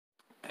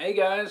Hey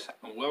guys,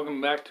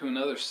 welcome back to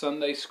another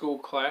Sunday school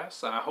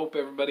class. I hope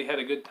everybody had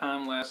a good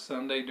time last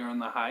Sunday during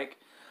the hike.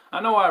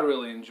 I know I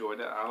really enjoyed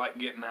it. I like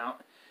getting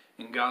out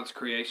in God's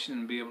creation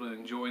and be able to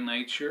enjoy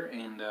nature,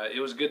 and it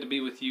was good to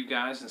be with you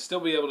guys and still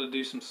be able to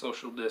do some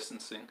social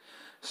distancing.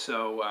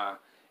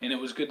 And it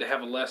was good to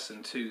have a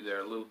lesson too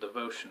there, a little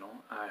devotional.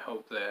 I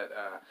hope that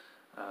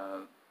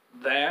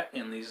that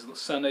and these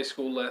Sunday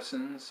school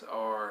lessons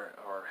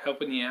are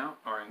helping you out,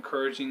 are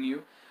encouraging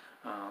you.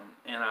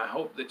 And I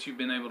hope that you've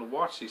been able to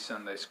watch these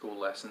Sunday school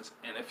lessons.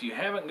 And if you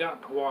haven't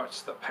gotten to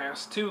watch the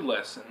past two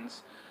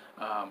lessons,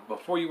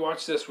 before you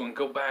watch this one,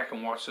 go back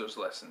and watch those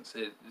lessons.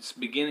 It's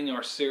beginning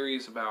our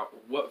series about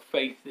what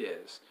faith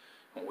is.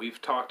 And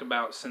we've talked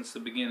about since the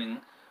beginning,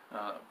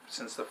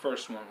 since the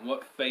first one,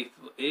 what faith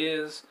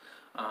is,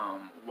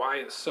 why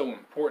it's so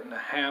important to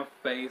have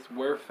faith,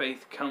 where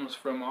faith comes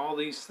from, all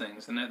these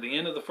things. And at the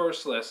end of the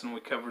first lesson, we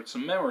covered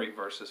some memory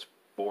verses,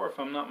 4 if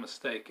I'm not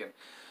mistaken.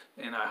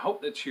 And I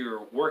hope that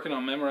you're working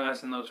on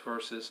memorizing those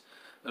verses.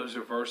 Those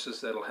are verses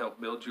that'll help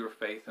build your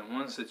faith and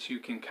ones that you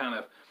can kind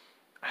of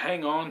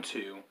hang on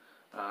to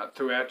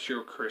throughout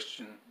your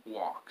Christian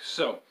walk.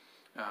 So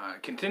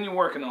continue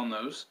working on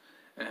those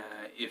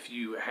if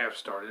you have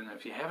started. And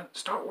if you haven't,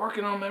 start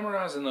working on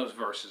memorizing those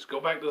verses. Go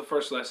back to the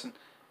first lesson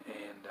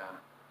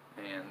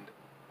and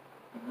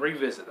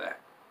revisit that.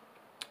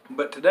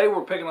 But today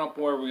we're picking up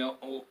where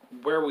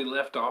we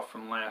left off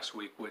from last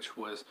week, which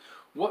was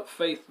what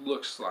faith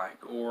looks like,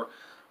 or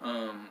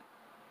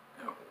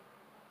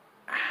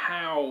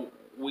how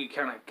we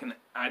kind of can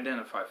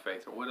identify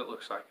faith, or what it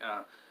looks like.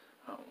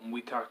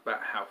 We talked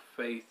about how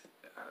faith,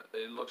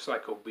 it looks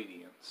like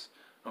obedience.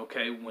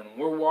 Okay, when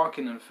we're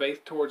walking in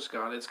faith towards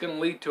God, it's going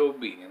to lead to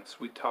obedience.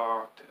 We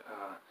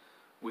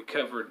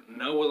covered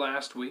Noah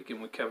last week,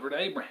 and we covered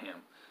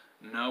Abraham.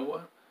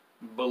 Noah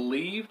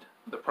believed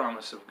the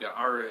promise of God,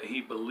 or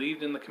he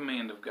believed in the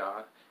command of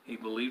God. He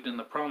believed in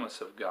the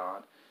promise of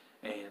God,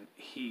 and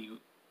he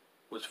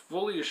was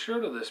fully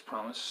assured of this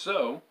promise.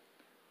 So,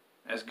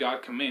 as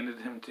God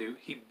commanded him to,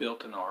 he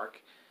built an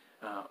ark,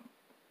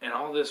 and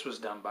all this was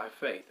done by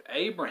faith.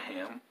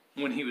 Abraham,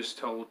 when he was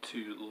told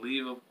to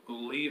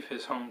leave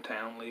his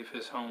hometown, leave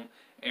his home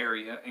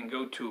area, and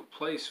go to a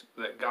place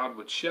that God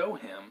would show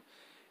him,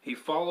 he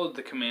followed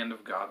the command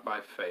of God by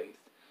faith.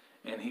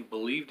 And he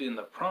believed in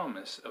the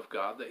promise of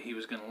God that he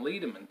was going to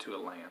lead him into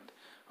a land.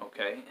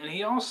 Okay? And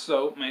he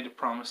also made a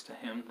promise to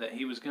him that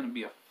he was going to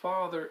be a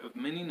father of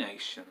many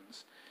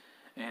nations,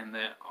 and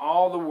that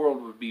all the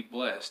world would be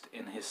blessed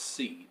in his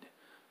seed.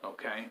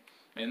 Okay?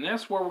 And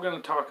that's what we're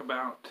going to talk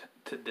about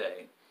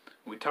today.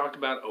 We talked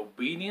about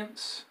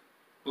obedience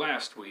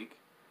last week,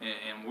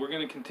 and we're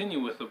going to continue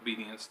with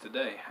obedience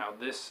today. How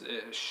this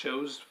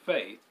shows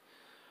faith,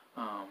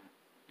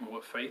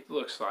 what faith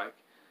looks like,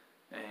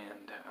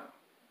 and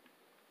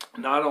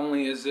not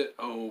only is it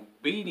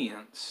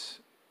obedience,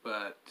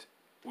 but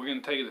we're going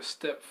to take it a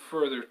step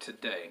further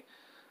today.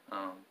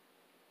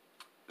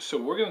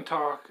 So we're going to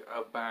talk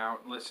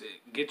about, let's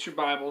get your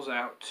Bibles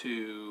out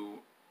to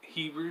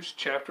Hebrews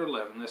chapter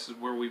 11. This is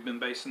where we've been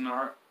basing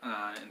our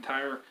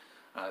entire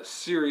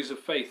series of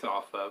faith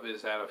off of,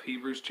 is out of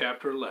Hebrews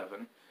chapter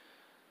 11.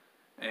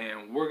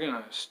 And we're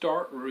going to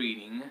start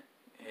reading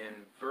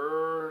in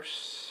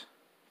verse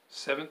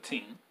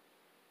 17.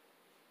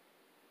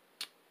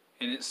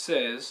 And it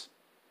says,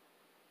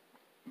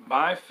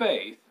 by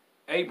faith,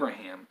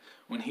 Abraham,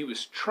 when he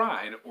was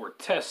tried or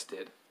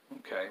tested,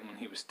 when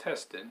he was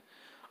tested,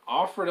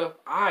 offered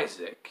up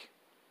Isaac,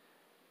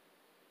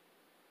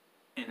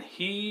 and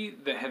he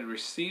that had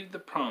received the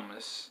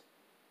promise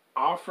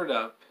offered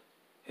up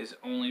his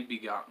only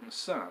begotten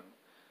son.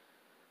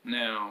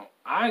 Now,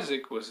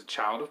 Isaac was a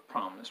child of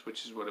promise,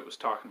 which is what it was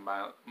talking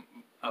about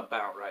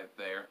right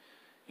there.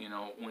 You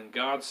know, when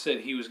God said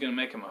he was going to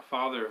make him a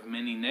father of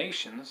many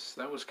nations,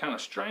 that was kind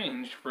of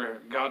strange for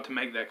God to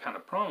make that kind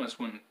of promise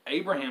when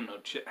Abraham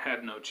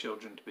had no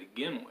children to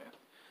begin with.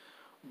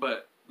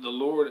 But the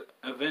Lord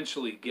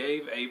eventually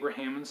gave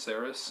Abraham and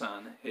Sarah a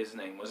son. His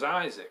name was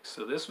Isaac.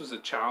 So this was a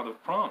child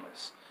of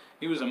promise.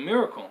 He was a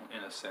miracle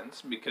in a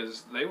sense,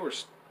 because they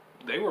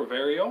were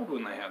very old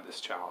when they had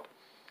this child.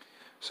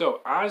 So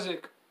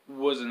Isaac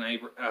was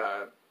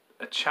a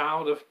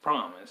child of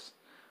promise.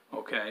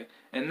 Okay,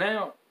 and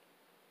now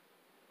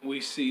we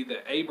see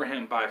that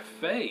Abraham, by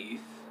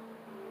faith,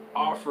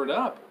 offered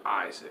up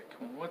Isaac.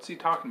 What's he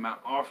talking about,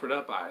 offered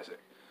up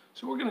Isaac?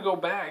 So we're going to go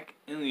back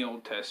in the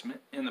Old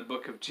Testament, in the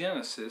book of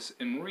Genesis,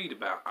 and read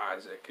about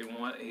Isaac and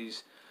what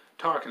he's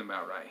talking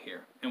about right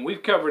here. And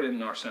we've covered it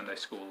in our Sunday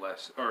school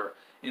lesson, or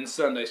in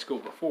Sunday school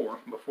before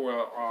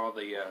all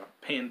the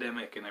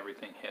pandemic and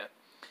everything hit.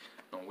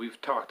 And we've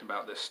talked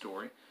about this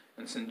story.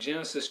 And it's in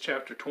Genesis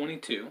chapter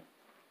 22,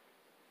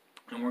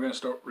 and we're going to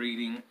start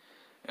reading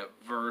at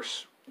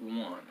verse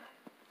 1.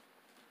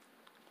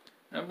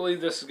 I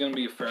believe this is going to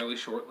be a fairly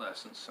short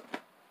lesson. So,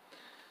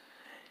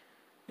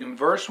 in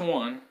verse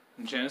 1,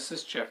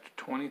 Genesis chapter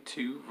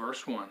 22,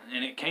 verse 1,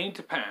 and it came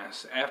to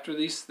pass after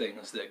these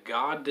things that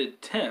God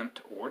did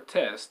tempt or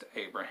test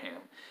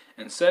Abraham,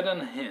 and said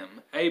unto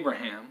him,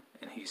 Abraham,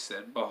 and he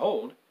said,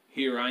 Behold,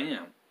 here I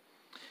am.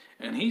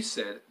 And he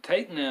said,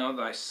 Take now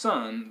thy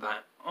son, thy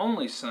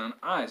only son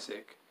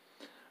Isaac,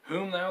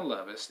 whom thou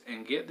lovest,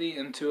 and get thee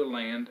into a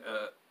land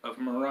of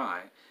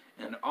Moriah,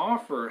 and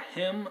offer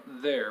him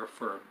there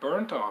for a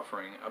burnt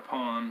offering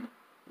upon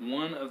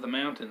one of the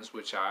mountains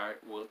which I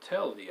will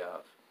tell thee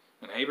of.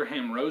 And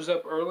Abraham rose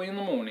up early in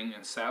the morning,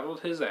 and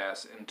saddled his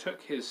ass, and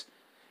took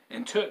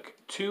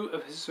 2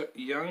 of his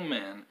young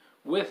men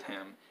with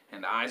him,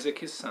 and Isaac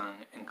his son,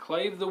 and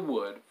clave the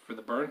wood for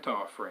the burnt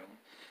offering,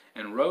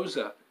 and rose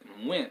up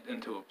and went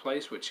into a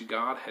place which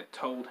God had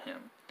told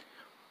him.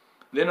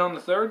 Then on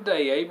the 3rd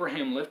day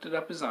Abraham lifted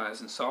up his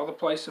eyes, and saw the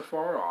place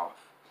afar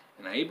off.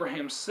 And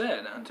Abraham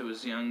said unto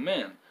his young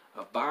men,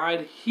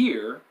 Abide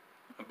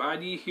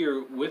ye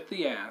here with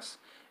the ass,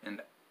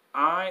 and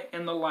I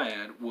and the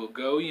lad will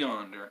go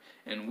yonder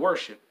and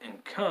worship,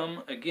 and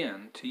come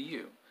again to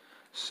you.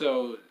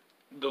 So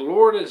the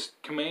Lord is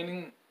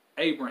commanding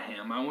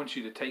Abraham, I want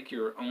you to take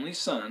your only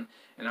son,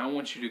 and I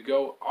want you to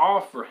go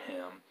offer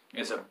him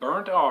as a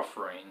burnt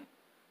offering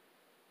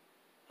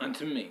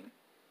unto me.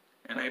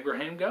 And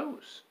Abraham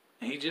goes.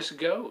 He just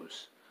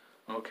goes.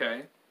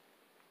 Okay?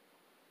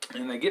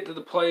 And they get to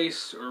the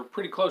place, or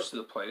pretty close to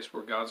the place,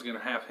 where God's going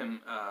to have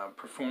him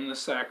perform the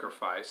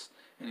sacrifice.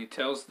 And he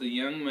tells the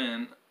young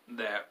men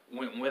that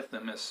went with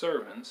them as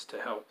servants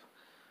to help.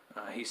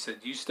 He said,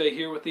 You stay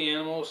here with the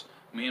animals.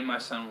 Me and my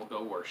son will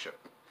go worship.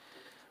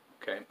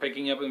 Okay,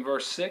 picking up in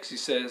verse 6, he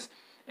says,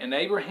 And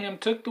Abraham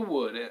took the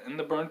wood and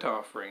the burnt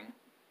offering,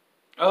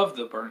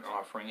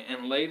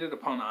 and laid it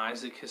upon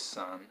Isaac his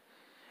son.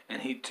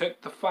 And he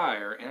took the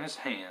fire in his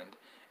hand,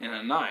 and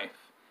a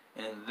knife,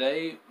 and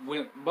they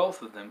went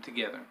both of them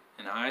together.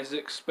 And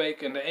Isaac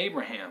spake unto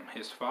Abraham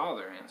his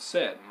father, and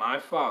said, My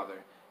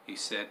father. He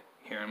said,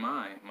 Here am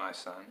I, my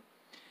son.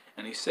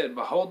 And he said,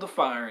 Behold the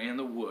fire and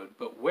the wood,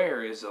 but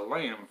where is the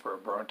lamb for a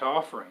burnt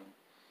offering?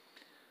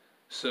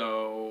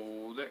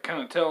 So that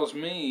kind of tells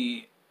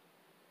me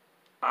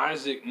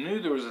Isaac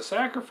knew there was a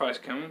sacrifice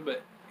coming,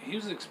 but he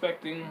was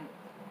expecting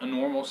a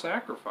normal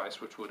sacrifice,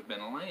 which would have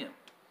been a lamb.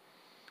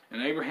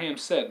 And Abraham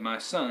said, My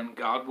son,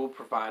 God will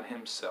provide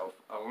himself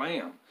a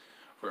lamb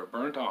for a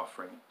burnt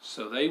offering.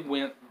 So they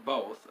went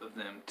both of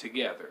them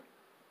together.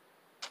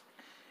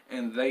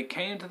 And they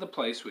came to the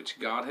place which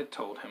God had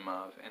told him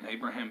of. And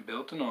Abraham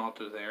built an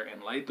altar there,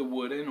 and laid the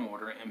wood in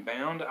order, and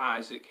bound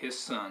Isaac his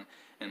son,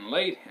 and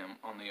laid him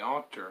on the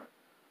altar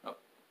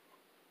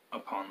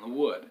upon the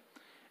wood.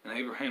 And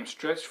Abraham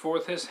stretched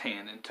forth his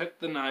hand, and took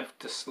the knife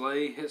to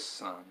slay his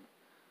son.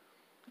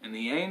 And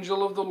the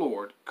angel of the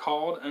Lord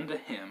called unto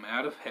him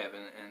out of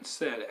heaven, and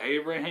said,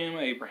 Abraham,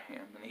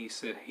 Abraham. And he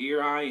said,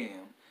 Here I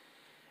am.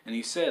 And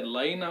he said,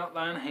 Lay not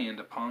thine hand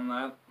upon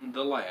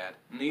the lad,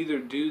 neither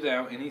do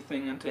thou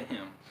anything unto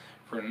him.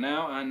 For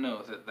now I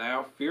know that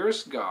thou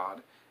fearest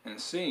God, and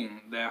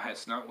seeing thou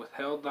hast not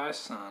withheld thy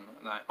son,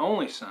 thy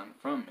only son,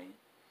 from me.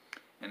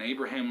 And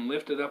Abraham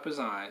lifted up his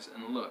eyes,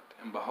 and looked,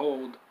 and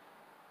behold,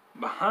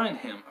 behind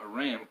him a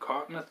ram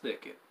caught in a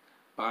thicket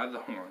by the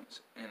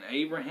horns. And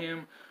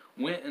Abraham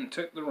went and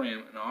took the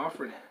ram, and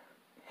offered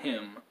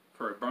him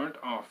for a burnt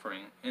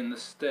offering in the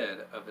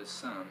stead of his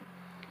son.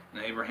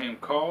 And Abraham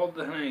called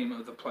the name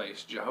of the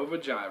place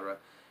Jehovah-Jireh,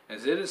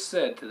 as it is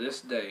said to this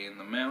day, in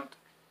the mount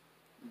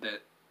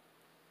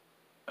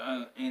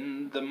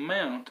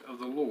of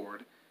the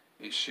Lord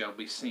it shall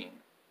be seen.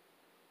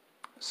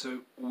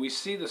 So we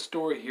see the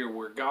story here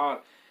where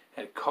God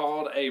had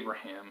called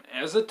Abraham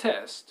as a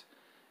test,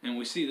 and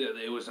we see that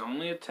it was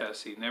only a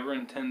test. He never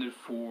intended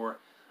for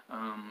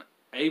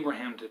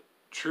Abraham to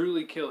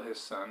truly kill his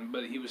son,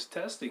 but he was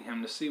testing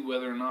him to see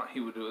whether or not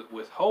he would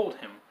withhold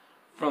him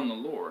from the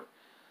Lord.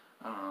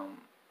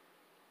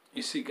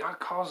 You see, God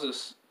calls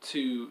us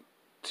to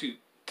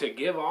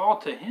give all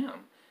to him,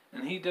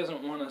 and he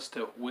doesn't want us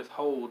to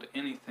withhold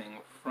anything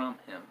from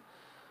him.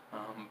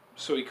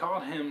 So he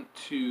called him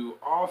to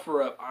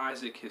offer up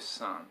Isaac his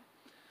son.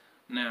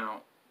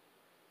 Now,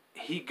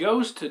 he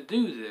goes to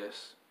do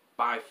this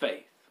by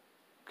faith.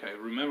 Okay,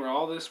 remember,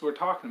 all this we're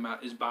talking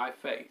about is by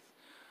faith.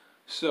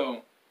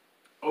 So,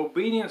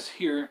 obedience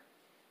here,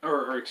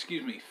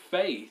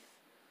 faith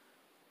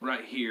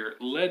right here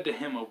led to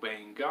him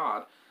obeying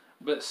God.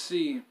 But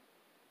see,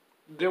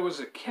 there was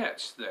a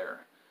catch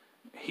there.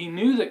 He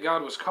knew that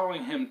God was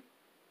calling him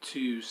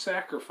to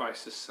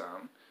sacrifice his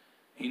son.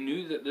 He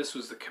knew that this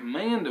was the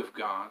command of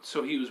God,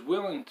 so he was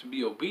willing to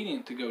be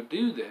obedient to go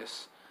do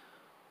this.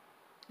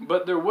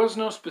 But there was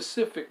no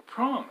specific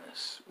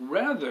promise.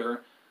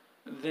 Rather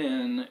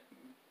than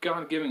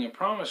God giving a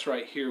promise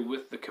right here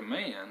with the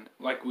command,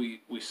 like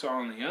we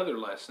saw in the other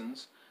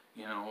lessons,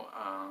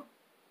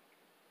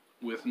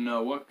 with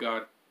Noah,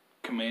 God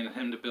commanded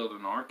him to build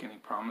an ark, and he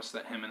promised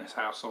that him and his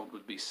household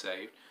would be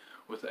saved.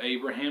 With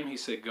Abraham, he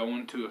said, Go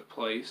into a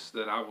place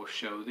that I will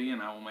show thee,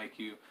 and I will make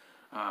you,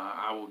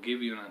 I will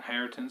give you an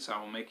inheritance, I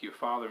will make you a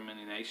father of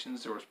many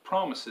nations. There was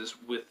promises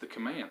with the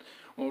command.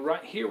 Well,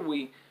 right here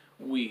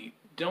we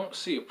don't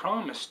see a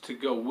promise to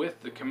go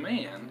with the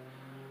command,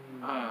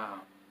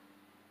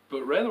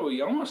 but rather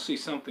we almost see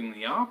something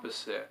the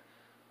opposite.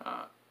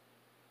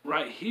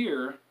 Right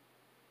here,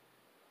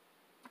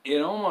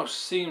 it almost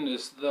seemed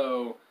as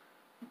though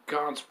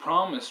God's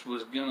promise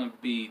was going to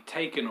be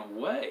taken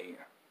away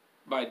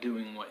by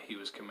doing what he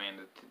was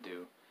commanded to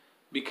do.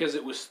 Because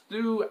it was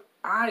through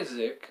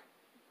Isaac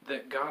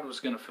that God was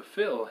going to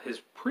fulfill his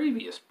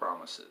previous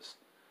promises.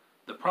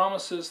 The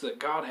promises that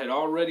God had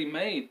already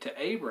made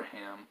to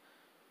Abraham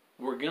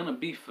were going to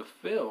be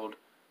fulfilled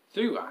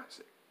through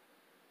Isaac.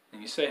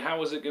 And you say, how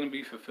was it going to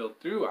be fulfilled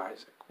through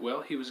Isaac?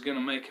 Well, he was going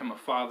to make him a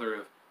father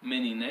of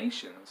many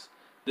nations.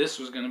 This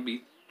was going to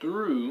be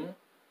through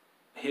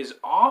his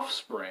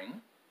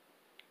offspring,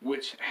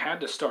 which had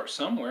to start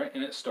somewhere,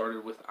 and it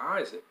started with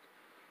Isaac.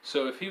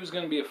 So if he was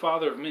going to be a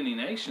father of many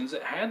nations,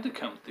 it had to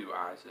come through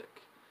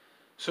Isaac.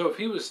 So if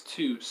he was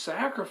to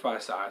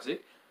sacrifice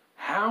Isaac,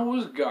 how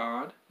was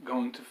God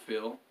going to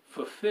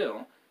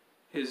fulfill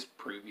his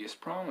previous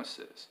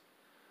promises?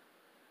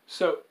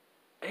 So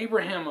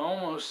Abraham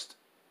almost,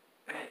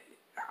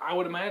 I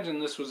would imagine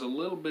this was a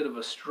little bit of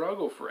a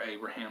struggle for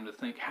Abraham to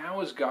think,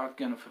 how is God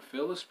going to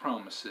fulfill his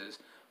promises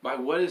by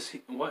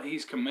what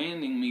he's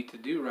commanding me to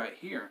do right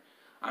here?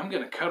 I'm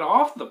going to cut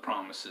off the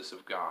promises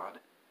of God,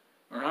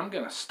 or I'm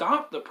going to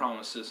stop the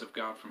promises of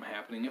God from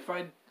happening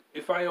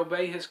if I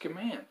obey his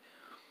command.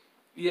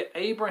 Yet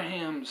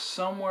Abraham,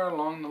 somewhere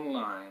along the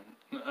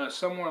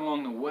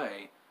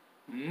way,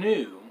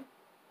 knew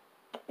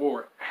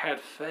or had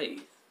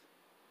faith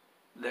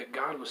that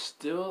God was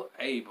still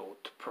able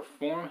to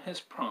perform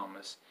his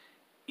promise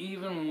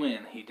even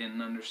when he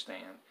didn't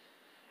understand.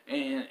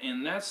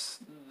 And that's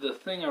the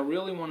thing I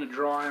really want to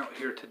draw out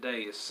here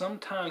today, is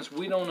sometimes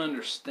we don't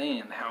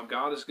understand how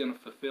God is going to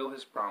fulfill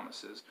his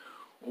promises,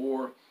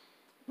 or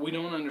we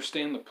don't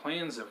understand the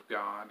plans of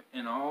God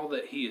and all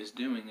that he is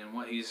doing and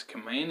what he's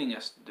commanding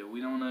us to do.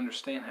 We don't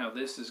understand how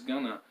this is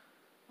going to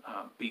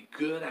be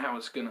good, how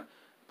it's going to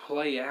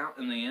play out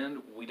in the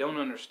end. We don't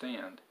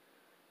understand.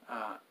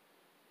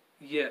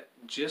 Yet,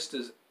 just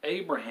as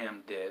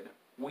Abraham did,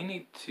 we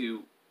need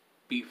to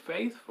be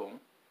faithful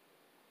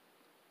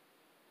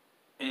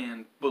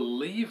and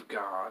believe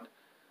God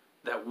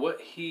that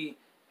what he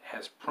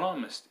has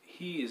promised,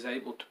 he is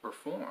able to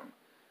perform.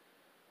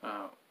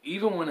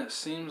 Even when it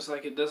seems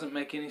like it doesn't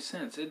make any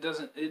sense. It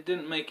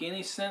didn't make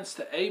any sense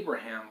to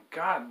Abraham.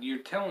 God, you're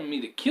telling me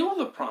to kill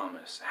the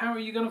promise. How are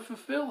you going to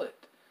fulfill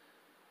it?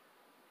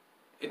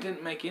 It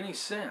didn't make any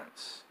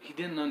sense. He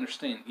didn't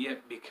understand.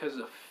 Yet because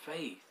of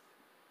faith,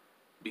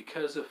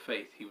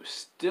 he was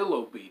still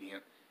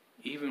obedient,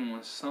 even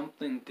when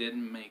something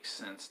didn't make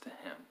sense to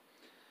him.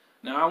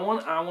 Now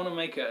I want to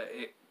make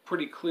it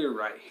pretty clear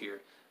right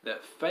here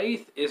that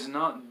faith is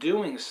not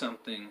doing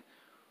something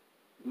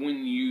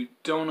when you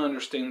don't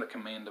understand the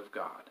command of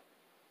God.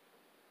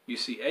 You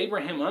see,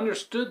 Abraham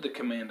understood the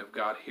command of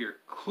God here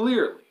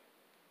clearly.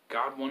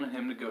 God wanted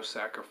him to go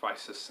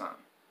sacrifice his son.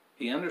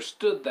 He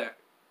understood that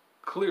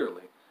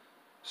clearly.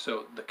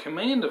 So the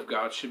command of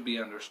God should be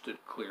understood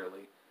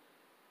clearly.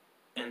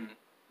 And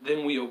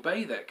then we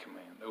obey that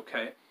command,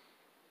 okay?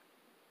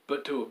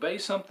 But to obey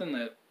something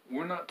that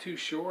we're not too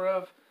sure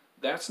of,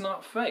 that's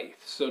not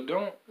faith. So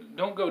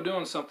don't go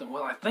doing something,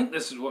 well, I think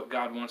this is what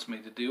God wants me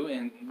to do.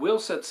 And Will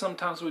said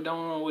sometimes we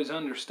don't always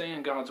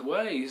understand God's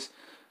ways,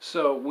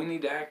 so we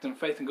need to act in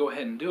faith and go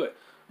ahead and do it.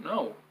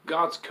 No,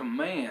 God's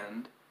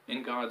command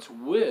and God's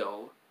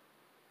will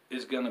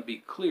is going to be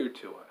clear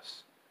to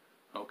us.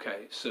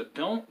 Okay, so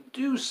don't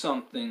do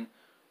something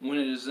when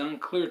it is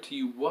unclear to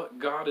you what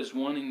God is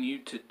wanting you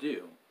to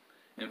do.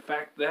 In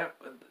fact,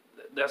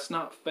 that's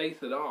not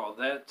faith at all.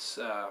 That's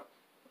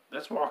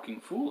walking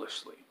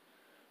foolishly.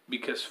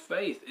 Because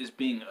faith is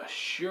being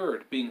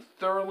assured, being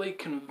thoroughly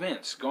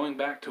convinced, going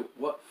back to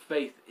what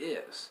faith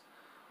is.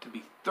 To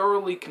be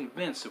thoroughly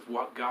convinced of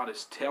what God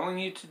is telling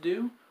you to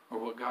do, or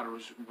what God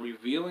is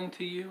revealing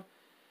to you,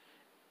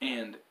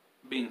 and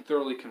being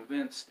thoroughly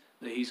convinced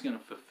that he's going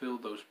to fulfill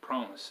those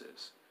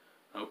promises.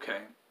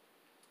 Okay?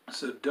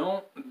 So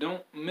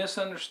don't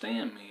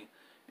misunderstand me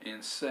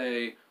and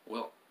say,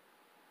 well,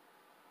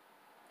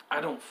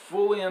 I don't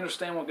fully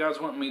understand what God's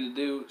wanting me to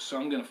do, so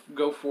I'm going to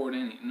go forward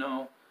anyway.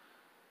 No.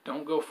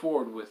 Don't go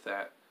forward with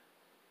that.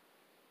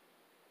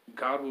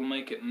 God will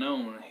make it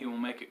known. He will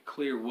make it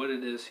clear what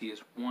it is he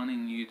is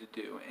wanting you to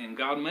do. And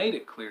God made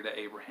it clear to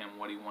Abraham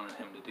what he wanted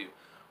him to do.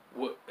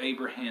 What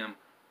Abraham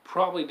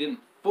probably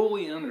didn't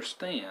fully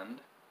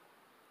understand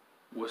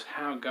was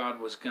how God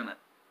was going to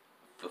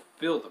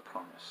fulfill the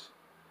promise.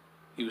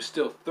 He was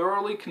still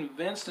thoroughly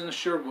convinced and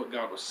assured what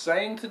God was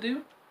saying to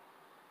do.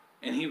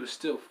 And he was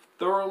still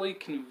thoroughly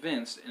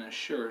convinced and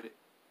assured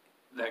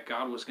that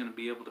God was going to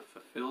be able to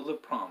fulfill the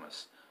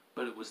promise.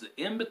 But it was the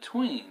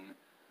in-between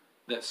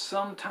that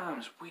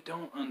sometimes we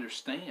don't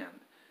understand.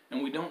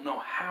 And we don't know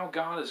how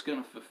God is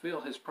going to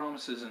fulfill his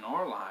promises in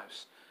our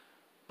lives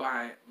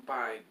by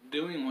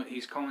doing what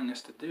he's calling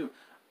us to do.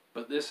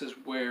 But this is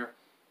where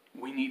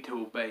we need to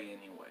obey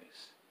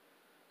anyways.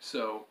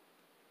 So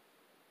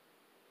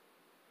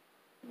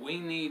we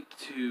need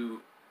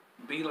to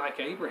be like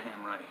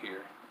Abraham right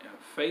here. And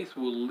faith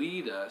will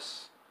lead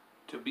us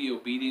to be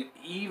obedient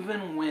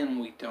even when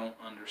we don't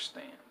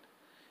understand.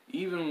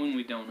 even when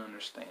we don't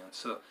understand.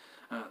 So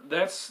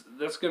that's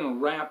going to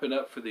wrap it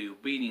up for the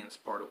obedience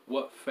part of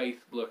what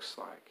faith looks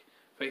like.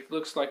 Faith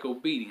looks like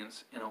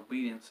obedience, and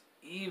obedience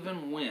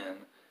even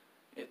when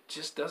it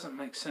just doesn't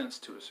make sense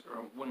to us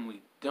or when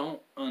we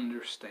don't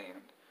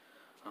understand.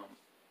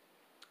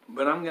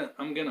 But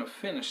I'm gonna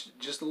finish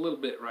just a little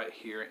bit right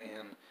here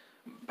and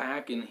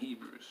back in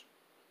Hebrews.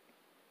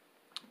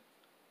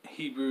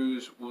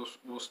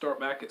 We'll start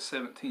back at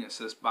 17. It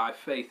says, by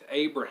faith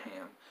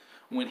Abraham,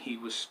 when he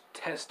was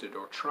tested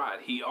or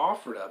tried, he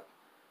offered up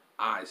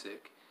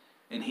Isaac,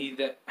 and he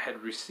that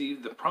had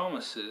received the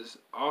promises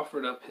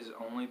offered up his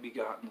only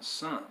begotten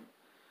son,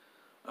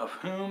 of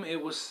whom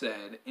it was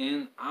said,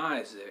 in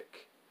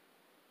Isaac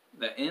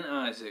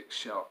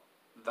shall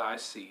thy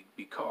seed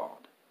be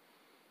called.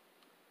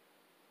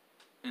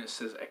 And it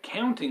says,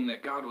 accounting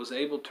that God was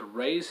able to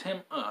raise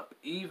him up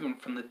even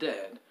from the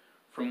dead,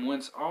 from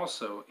whence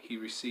also he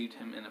received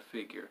him in a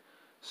figure.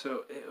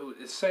 So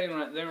it's saying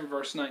right there in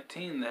verse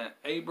 19 that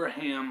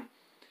Abraham,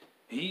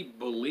 he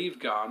believed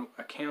God,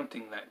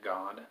 accounting that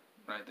God,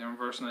 right there in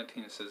verse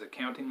 19 it says,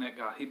 accounting that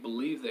God, he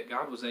believed that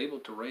God was able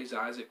to raise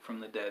Isaac from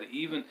the dead,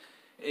 even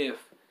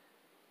if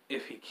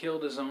he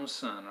killed his own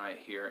son right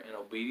here in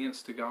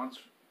obedience to God's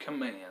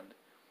command,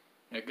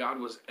 that God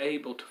was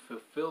able to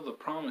fulfill the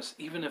promise,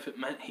 even if it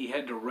meant he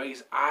had to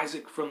raise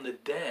Isaac from the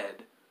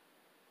dead.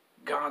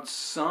 God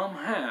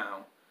somehow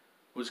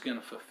was going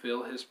to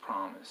fulfill his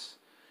promise.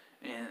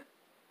 And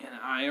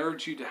I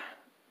urge you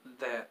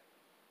that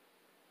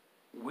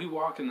we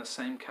walk in the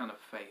same kind of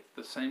faith,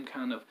 the same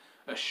kind of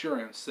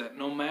assurance that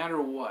no matter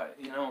what,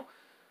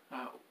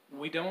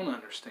 we don't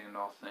understand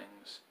all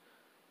things.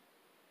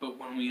 But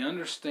when we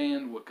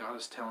understand what God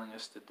is telling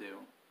us to do,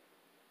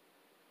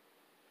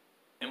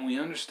 and we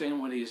understand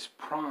what He's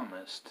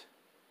promised,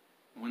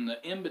 when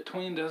the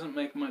in-between doesn't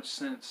make much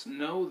sense,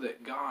 know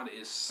that God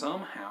is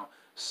somehow,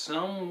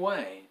 some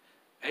way,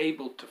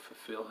 able to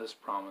fulfill His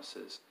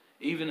promises,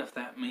 even if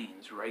that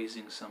means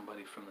raising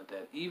somebody from the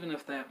dead, even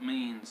if that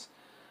means,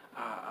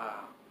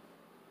 I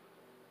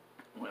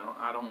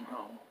don't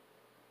know.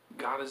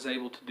 God is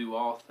able to do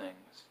all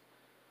things,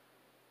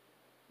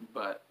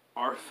 but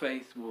our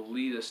faith will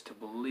lead us to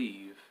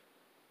believe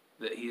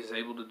that He is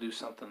able to do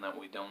something that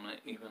we don't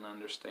even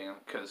understand.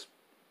 Because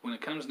when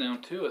it comes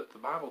down to it, the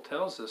Bible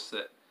tells us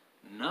that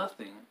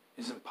nothing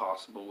is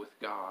impossible with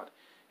God.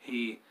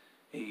 He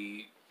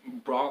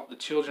brought the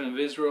children of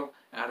Israel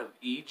out of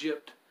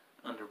Egypt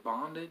under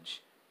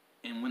bondage,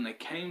 and when they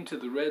came to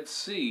the Red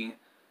Sea,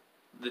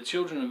 the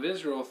children of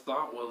Israel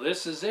thought, well,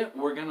 this is it,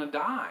 we're going to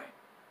die.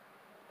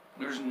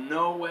 There's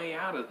no way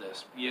out of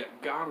this.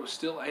 Yet God was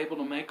still able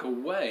to make a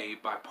way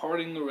by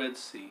parting the Red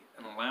Sea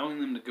and allowing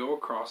them to go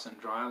across in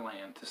dry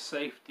land to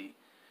safety.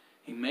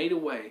 He made a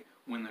way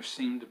when there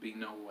seemed to be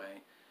no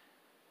way.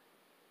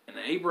 And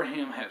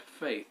Abraham had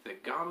faith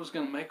that God was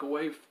going to make a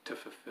way to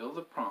fulfill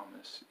the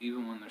promise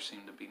even when there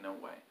seemed to be no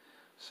way.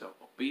 So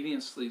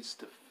obedience leads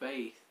to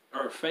faith,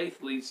 or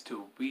faith leads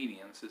to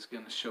obedience. It's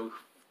going to show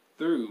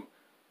through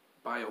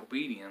by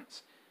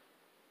obedience.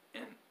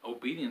 And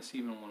obedience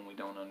even when we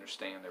don't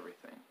understand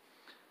everything.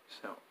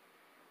 So,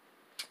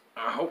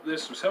 I hope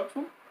this was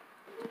helpful,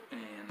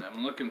 and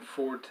I'm looking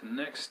forward to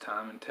next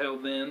time. Until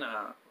then,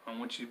 I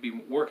want you to be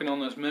working on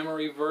those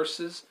memory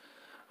verses.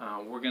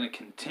 We're going to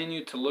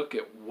continue to look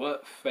at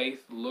what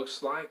faith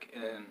looks like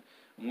and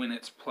when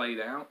it's played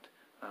out.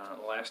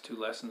 The last two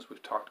lessons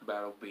we've talked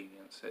about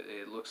obedience.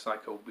 It looks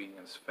like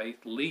obedience. Faith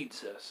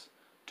leads us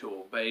to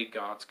obey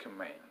God's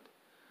command.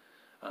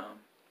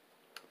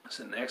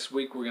 So next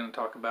week we're going to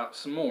talk about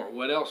some more.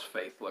 What else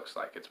faith looks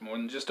like. It's more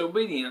than just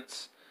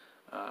obedience.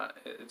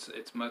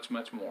 It's much,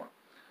 much more.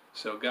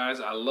 So guys,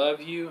 I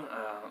love you.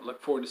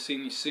 Look forward to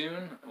seeing you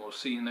soon. We'll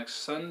see you next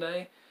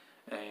Sunday.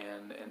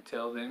 And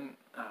until then,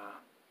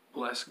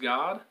 bless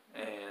God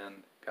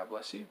and God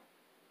bless you.